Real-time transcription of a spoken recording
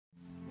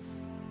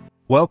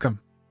Welcome!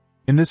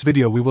 In this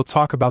video we will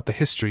talk about the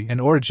history and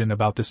origin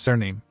about this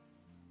surname.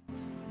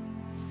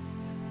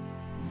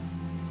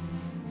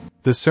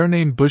 The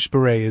surname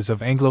Bushbure is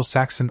of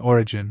Anglo-Saxon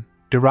origin,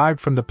 derived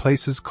from the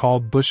places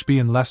called Bushby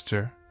in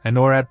Leicester, and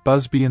or at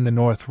Busby in the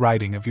North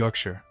Riding of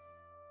Yorkshire.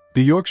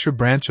 The Yorkshire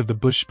branch of the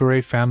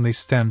Bushbure family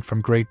stemmed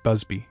from Great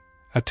Busby,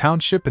 a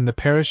township in the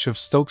parish of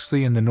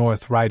Stokesley in the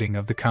North Riding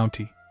of the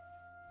county.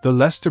 The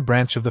Leicester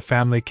branch of the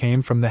family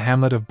came from the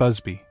hamlet of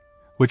Busby,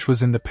 which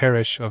was in the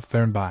parish of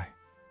Thurnby.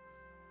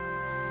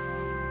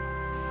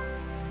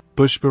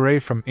 Bushbure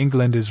from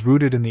England is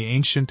rooted in the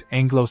ancient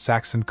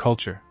Anglo-Saxon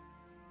culture.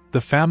 The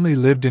family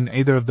lived in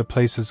either of the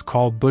places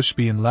called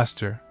Bushby in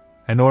Leicester,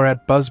 and or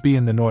at Busby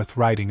in the North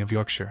Riding of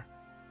Yorkshire.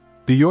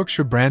 The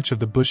Yorkshire branch of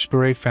the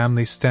Bushbure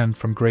family stemmed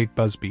from Great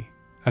Busby,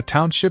 a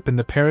township in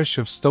the parish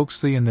of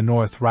Stokesley in the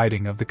North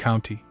Riding of the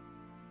county.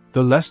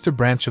 The Leicester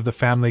branch of the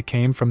family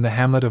came from the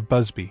hamlet of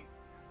Busby,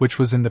 which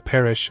was in the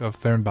parish of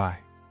Thurnby.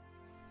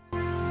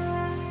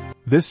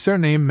 This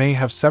surname may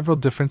have several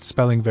different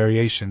spelling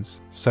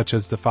variations, such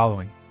as the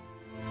following.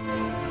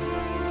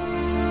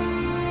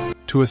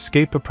 To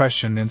escape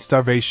oppression and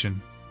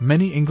starvation,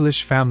 many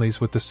English families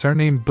with the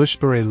surname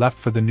Bushbure left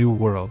for the New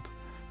World,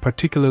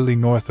 particularly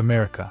North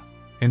America,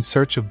 in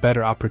search of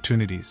better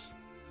opportunities.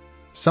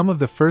 Some of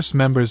the first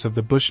members of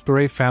the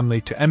Bushbure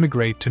family to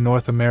emigrate to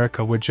North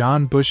America were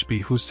John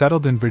Bushby, who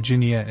settled in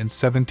Virginia in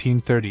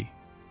 1730,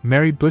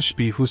 Mary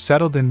Bushby, who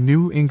settled in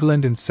New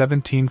England in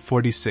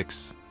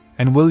 1746,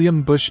 and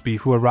William Bushby,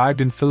 who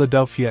arrived in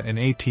Philadelphia in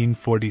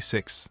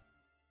 1846.